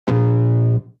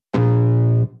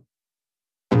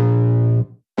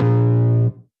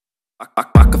I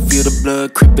can feel the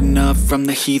blood creeping up from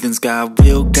the heathens. Got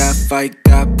will, got fight,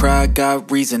 got pride, got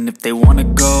reason. If they wanna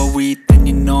go eat, then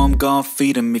you know I'm gon'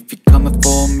 feed them. If you're coming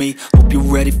for me, hope you're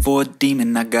ready for a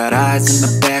demon. I got eyes in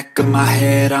the back of my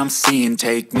head, I'm seeing.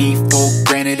 Take me for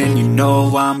granted and you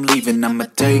know I'm leaving. I'ma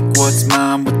take what's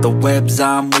mine with the webs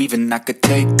I'm weaving. I could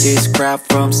take this crowd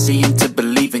from seeing to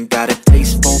believing. Got a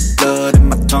taste for blood and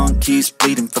my tongue keeps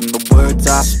bleeding from the words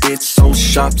I spit. So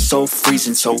sharp, so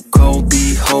freezing, so cold.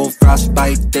 Behold,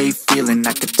 frostbite they feeling.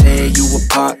 I could tear you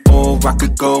apart or I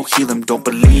could go heal them. Don't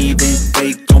believe in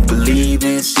fate, don't believe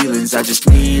in ceilings. I just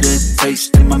need a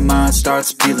taste and my mind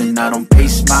starts peeling. I don't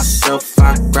pace myself,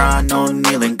 I grind on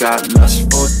kneeling. Got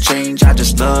lust for change, I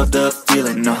just love the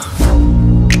feeling.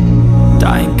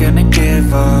 I ain't gonna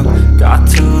give up. Got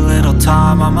too little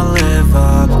time, I'ma live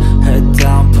up. Head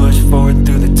down, push forward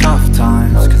through the tough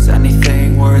times. Cause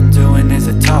anything worth doing is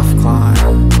a tough climb.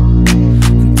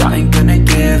 And I ain't gonna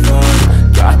give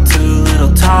up. Got too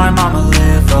little time, I'ma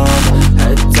live up.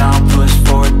 Head down, push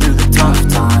forward through the tough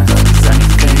times. Cause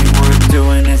anything worth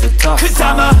doing is a tough climb. Cause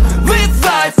I'ma live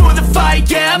life for the fight,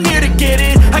 yeah, I'm here to get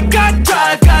it. I got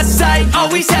drive, got sight,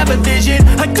 always have a vision.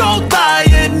 I don't lie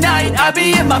at night, I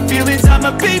be in my feelings.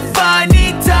 I'ma be fine,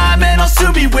 need time, and I'll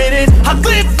soon be winning. I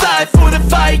live life for the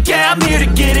fight, yeah, I'm here to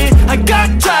get it. I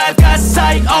got drive, got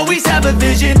sight, always have a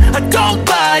vision. I don't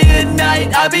lie at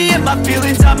night, I be in my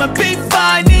feelings. I'ma be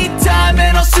fine, need time,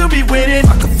 and I'll soon be winning.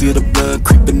 I can feel the blood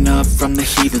creeping up from the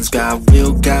heathens. Got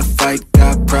will, got fight,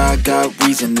 got pride, got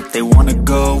reason. If they wanna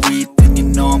go eat, then you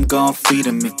know I'm gon' feed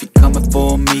them. If you're coming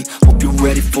for me, hope you're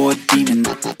ready for a demon.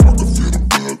 I can feel the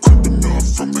blood creeping up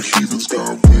from the heathens.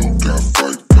 Got will, got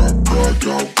fight, got pride,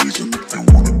 got reason. If they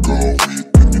wanna go eat,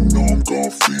 then you know I'm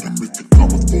gon' feed them. If you're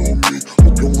coming for me,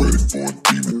 hope you're ready for a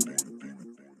demon.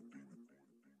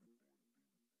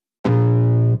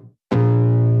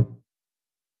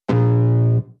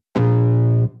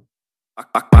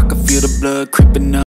 I can feel the blood creeping up.